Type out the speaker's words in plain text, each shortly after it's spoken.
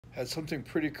Had something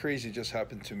pretty crazy just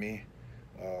happened to me.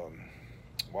 Um,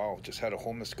 wow, just had a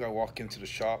homeless guy walk into the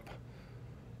shop,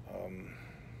 um,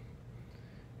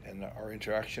 and our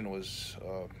interaction was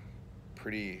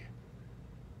pretty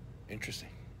interesting.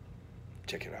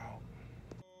 Check it out.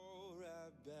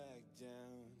 Right back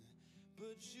down,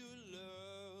 but your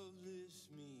love lifts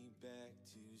me back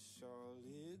to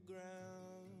solid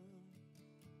ground.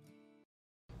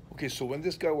 Okay, so when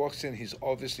this guy walks in, he's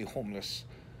obviously homeless.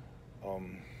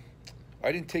 Um,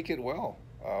 I didn't take it well.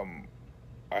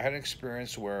 I had an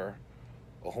experience where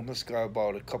a homeless guy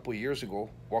about a couple of years ago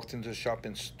walked into the shop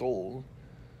and stole.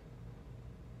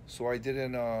 So I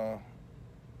didn't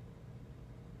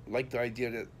like the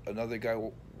idea that another guy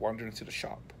wandered into the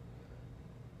shop.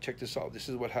 Check this out. This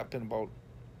is what happened about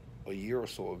a year or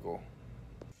so ago.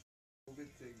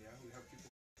 COVID thing, yeah. We have people.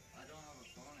 I don't have a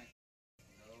phone,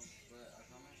 no, but I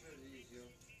come in sure to use you.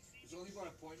 It's only by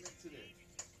appointment today.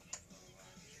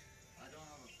 I don't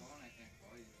have a phone, I can't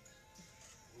call you.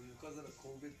 Well, because of the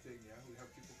COVID thing, yeah. We have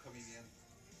people coming in.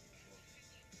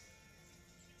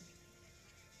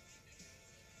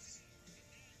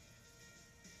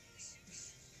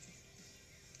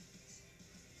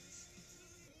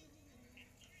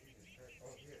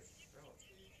 Oh, here, bro.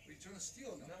 Are you trying to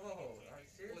steal? No, I'm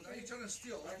serious. Well, now you're trying to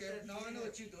steal. Okay, now I know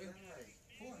what you're doing.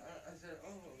 Phone. I said,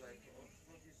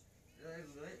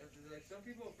 like some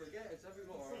people forget, and some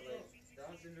people are like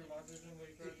Down syndrome, autism,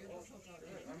 what you call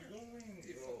it. I'm going,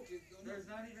 bro. There's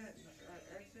not even an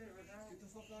exit right now. Get the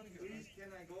fuck out of here. Please,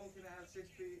 can I go? Can I have 6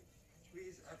 feet?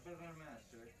 Please, I put on a mask,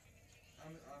 sir.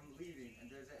 I'm leaving, and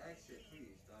there's an exit,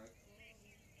 please, dog.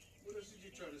 What else did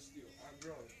you try to steal?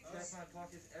 Bro, check my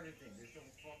pockets, everything. There's some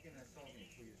fucking assault me,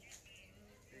 please.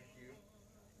 Thank you.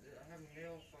 I have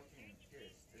nail fucking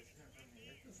kids. Get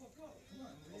the fuck out. Come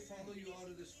on. I'll follow you out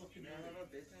of this fucking Can I building. have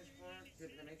a business card? Can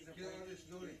I make an Get out of appointment? this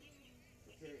building.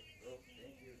 Okay, bro,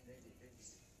 thank you.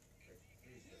 Please, sir.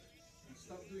 And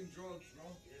stop doing drugs,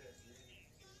 bro. Yeah.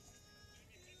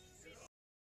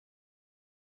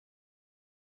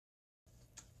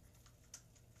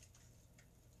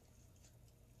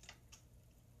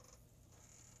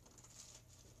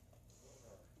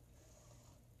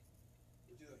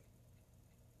 What you doing?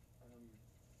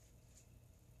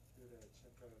 Here to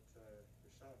check out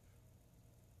your shop.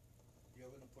 You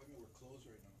have an appointment. We're closed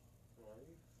right now. Who are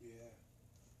you? Yeah.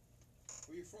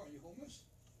 Where you from? You homeless?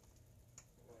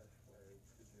 Why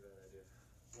gives you that idea?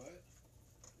 What?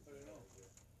 I don't know.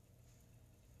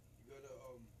 You gotta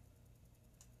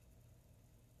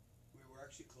we're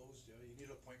actually closed. Yeah. You need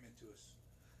an appointment to us.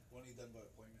 We're only done by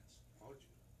appointments. Cool.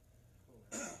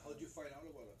 How'd you find out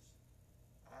about us?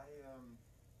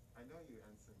 I know you,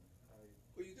 Ensign. Oh,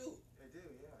 you do? I do,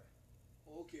 yeah.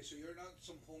 Oh, okay, so you're not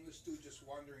some homeless dude just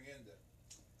wandering in then.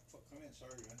 Fuck, come in,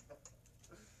 sorry, man. Fuck,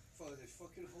 the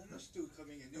fucking homeless dude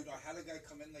coming in. Dude, I had a guy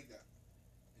come in like that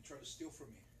and try to steal from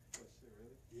me. Oh shit,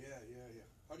 really? Yeah.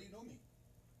 How do you know me?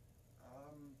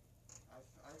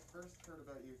 I first heard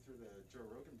about you through the Joe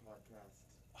Rogan podcast.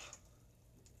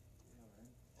 Yeah,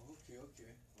 man.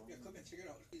 Okay. Yeah, come in, check it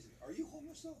out. Easy. Are you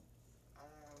homeless though?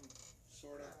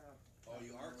 Sorta. Oh,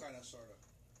 you are kind of, sorta.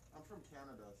 I'm from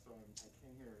Canada, so I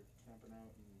came here camping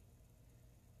out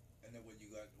And then when you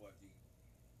got,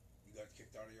 you got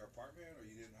kicked out of your apartment or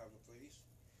you didn't have a place?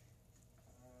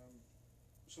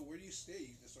 So where do you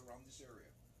stay? Just around this area?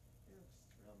 yeah,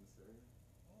 just around this area.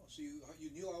 Oh, so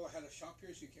you knew I had a shop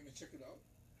here, so you came and checked it out?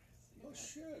 Yeah. Oh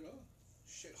shit, huh?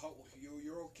 Shit, how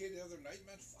you're okay the other night,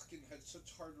 man? Fucking had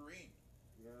such hard rain.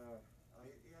 Yeah,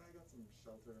 I got some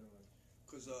shelter and like.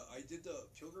 Cause I did the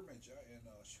pilgrimage in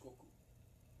Shikoku,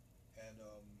 and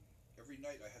every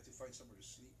night I had to find somewhere to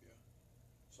sleep. Yeah,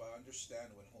 so I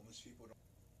understand when homeless people don't.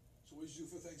 So what did you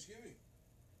do for Thanksgiving?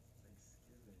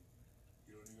 Thanksgiving.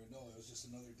 You don't even know. It was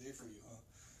just another day for you, huh?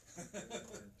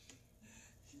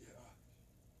 Yeah.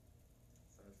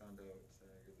 So I found out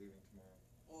you're leaving tomorrow.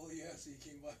 Oh yeah, so you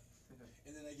came by,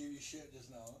 and then I gave you shit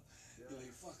just now. Huh? Yeah. You're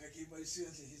like, fuck, I gave my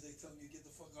sins, and he's like telling me to get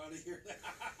the fuck out of here.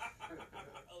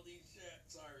 Holy shit,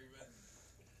 sorry, man.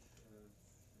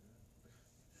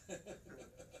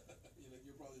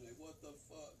 You're probably like, what the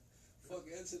fuck? Fuck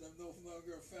Ensign, I'm no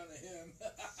longer a fan of him.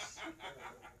 Let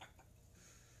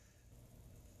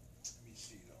me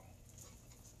see though.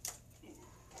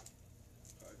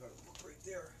 I got a book right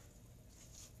there.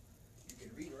 You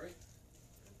can read, right?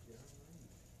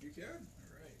 You can?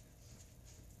 Alright.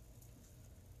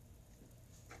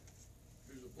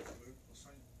 Here's a book, man. I'll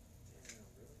sign it. Damn,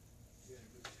 really?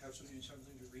 Yeah, have something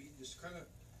to read. This kind of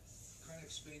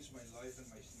explains my life and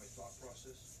my thought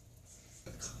process.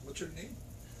 What's your name?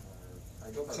 I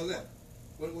go by Khaled.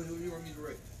 What do you want me to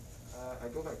write? I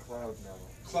go by Cloud now.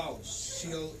 Cloud,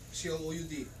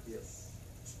 C-L-O-U-D. Yes.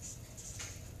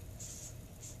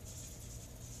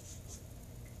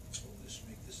 So let's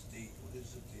make this date. What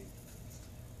is the date?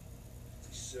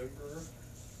 December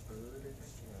 3rd, I think,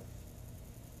 yeah.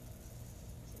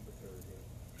 December 3rd, yeah.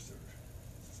 3rd.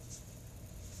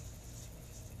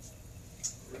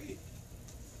 Great.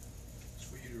 It's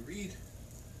for you to read.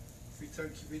 Every time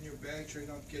keep it in your bag, try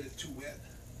not to get it too wet.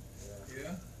 Yeah.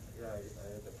 Yeah? Yeah, I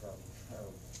had that problem.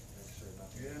 I'll make sure not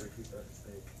to Yeah. repeat that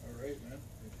mistake. All right, man.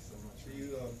 Thank you so much. So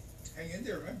you hang in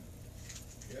there, man.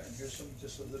 Yeah, and here's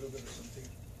just a little bit of something.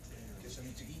 Get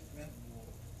something to eat, man.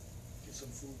 Get some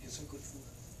food, get some good food.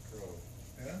 Cool.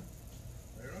 Yeah?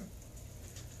 Right on.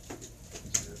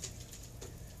 Thank you.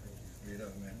 Right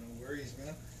on, man. No worries,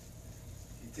 man.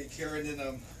 You take care, and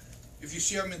then if you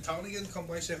see I'm in town again, come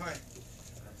by, say hi.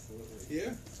 Absolutely. Yeah?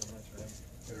 Thank you so much, man.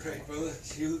 All right, brother.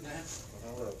 See you, man.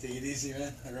 Hello. Take it easy,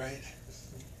 man. All right.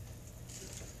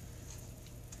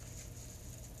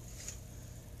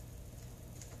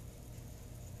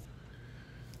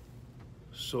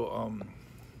 So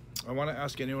I want to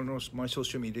ask anyone who knows my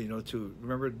social media, to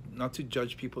remember not to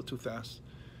judge people too fast,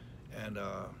 and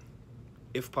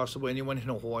if possible, anyone in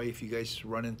Hawaii, if you guys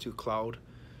run into Cloud,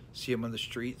 see him on the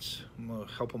streets, I'm gonna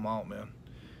help him out, man.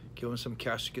 Give him some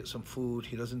cash to get some food.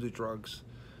 He doesn't do drugs.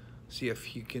 See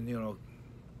if you can,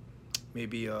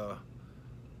 maybe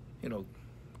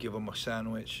give him a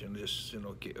sandwich and just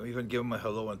even give him a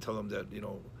hello and tell him that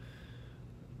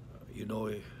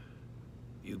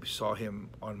you saw him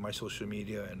on my social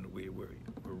media, and we're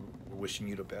wishing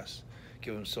you the best.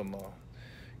 Give him some,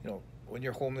 when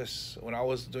you're homeless, when I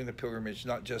was doing the pilgrimage,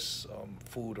 not just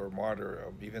food or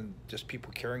water, even just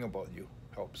people caring about you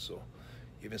helps. So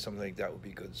even something like that would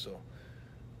be good. So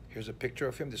here's a picture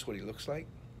of him. This is what he looks like.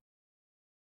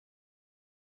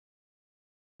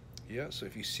 Yeah, so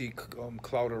if you see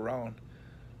Cloud around,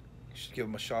 you should give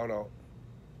him a shout out,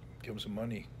 give him some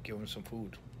money, give him some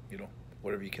food,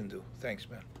 whatever you can do. Thanks,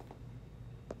 man.